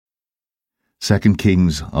2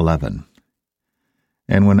 Kings 11.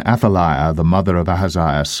 And when Athaliah, the mother of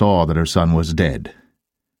Ahaziah, saw that her son was dead,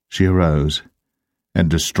 she arose and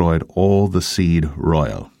destroyed all the seed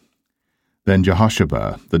royal. Then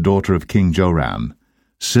Jehosheba, the daughter of King Joram,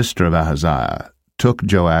 sister of Ahaziah, took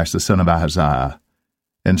Joash the son of Ahaziah,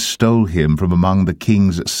 and stole him from among the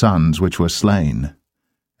king's sons which were slain.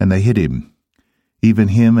 And they hid him, even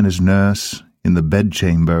him and his nurse, in the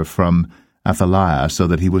bedchamber from Athaliah, so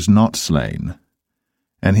that he was not slain.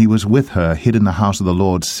 And he was with her hid in the house of the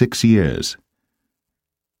Lord 6 years.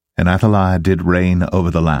 And Athaliah did reign over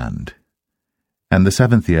the land. And the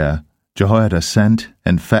 7th year Jehoiada sent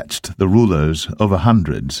and fetched the rulers over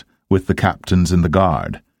hundreds, with the captains and the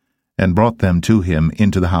guard, and brought them to him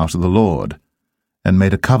into the house of the Lord, and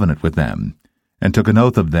made a covenant with them, and took an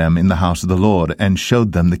oath of them in the house of the Lord, and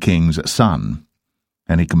showed them the king's son.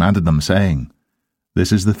 And he commanded them, saying,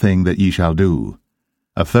 This is the thing that ye shall do.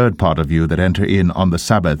 A third part of you that enter in on the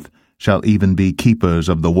Sabbath shall even be keepers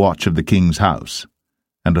of the watch of the king's house,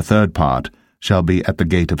 and a third part shall be at the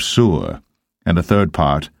gate of Sur, and a third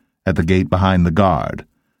part at the gate behind the guard.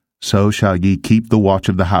 So shall ye keep the watch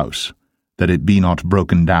of the house, that it be not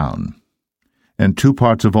broken down. And 2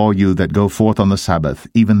 parts of all you that go forth on the Sabbath,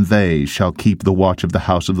 even they shall keep the watch of the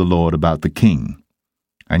house of the Lord about the king.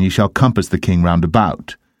 And ye shall compass the king round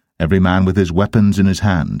about, every man with his weapons in his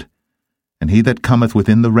hand. And he that cometh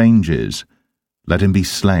within the ranges, let him be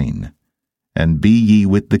slain. And be ye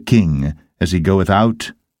with the king, as he goeth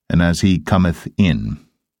out, and as he cometh in.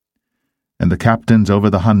 And the captains over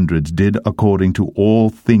the hundreds did according to all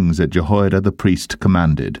things that Jehoiada the priest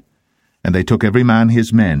commanded. And they took every man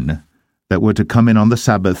his men, that were to come in on the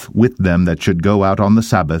Sabbath, with them that should go out on the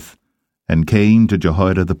Sabbath, and came to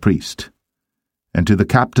Jehoiada the priest. And to the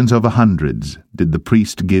captains over hundreds did the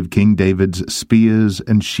priest give King David's spears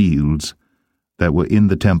and shields, that were in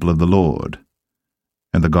the temple of the Lord.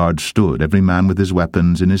 And the guard stood, every man with his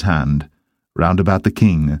weapons in his hand, round about the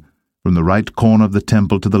king, from the right corner of the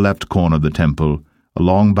temple to the left corner of the temple,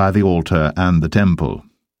 along by the altar and the temple.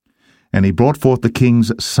 And he brought forth the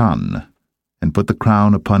king's son, and put the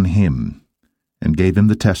crown upon him, and gave him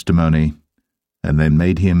the testimony, and then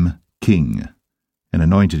made him king, and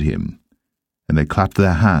anointed him. And they clapped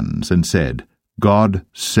their hands, and said, God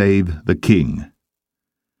save the king.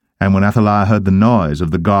 And when Athaliah heard the noise of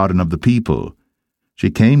the guard and of the people, she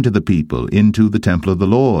came to the people into the temple of the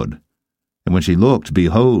Lord. And when she looked,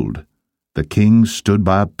 behold, the king stood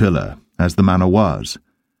by a pillar, as the manner was,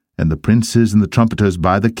 and the princes and the trumpeters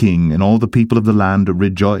by the king, and all the people of the land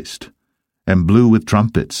rejoiced, and blew with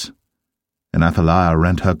trumpets. And Athaliah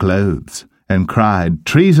rent her clothes, and cried,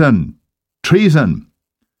 Treason! Treason!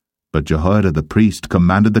 But Jehoiada the priest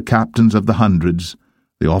commanded the captains of the hundreds,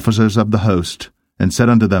 the officers of the host, and said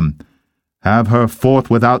unto them, Have her forth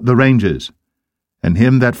without the ranges, and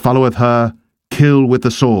him that followeth her kill with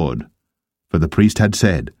the sword. For the priest had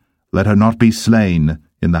said, Let her not be slain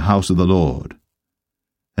in the house of the Lord.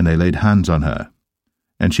 And they laid hands on her,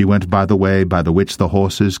 and she went by the way by the which the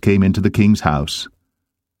horses came into the king's house,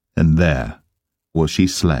 and there was she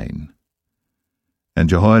slain. And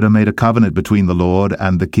Jehoiada made a covenant between the Lord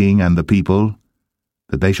and the king and the people,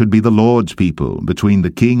 that they should be the Lord's people, between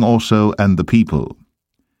the king also and the people.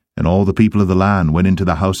 And all the people of the land went into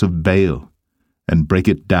the house of Baal, and brake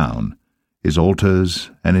it down. His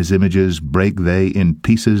altars and his images brake they in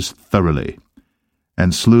pieces thoroughly,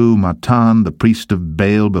 and slew Mattan the priest of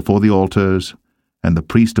Baal before the altars, and the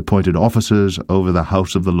priest appointed officers over the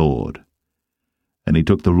house of the Lord. And he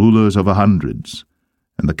took the rulers over hundreds,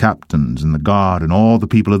 and the captains and the guard, and all the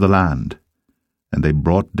people of the land, and they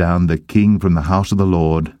brought down the king from the house of the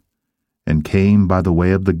Lord, and came by the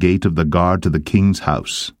way of the gate of the guard to the king's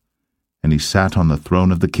house, and he sat on the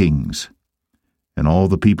throne of the kings. And all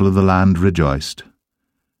the people of the land rejoiced,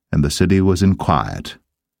 and the city was in quiet.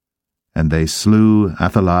 And they slew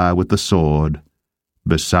Athaliah with the sword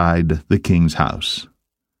beside the king's house.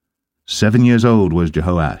 7 years old was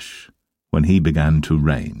Jehoash when he began to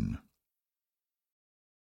reign.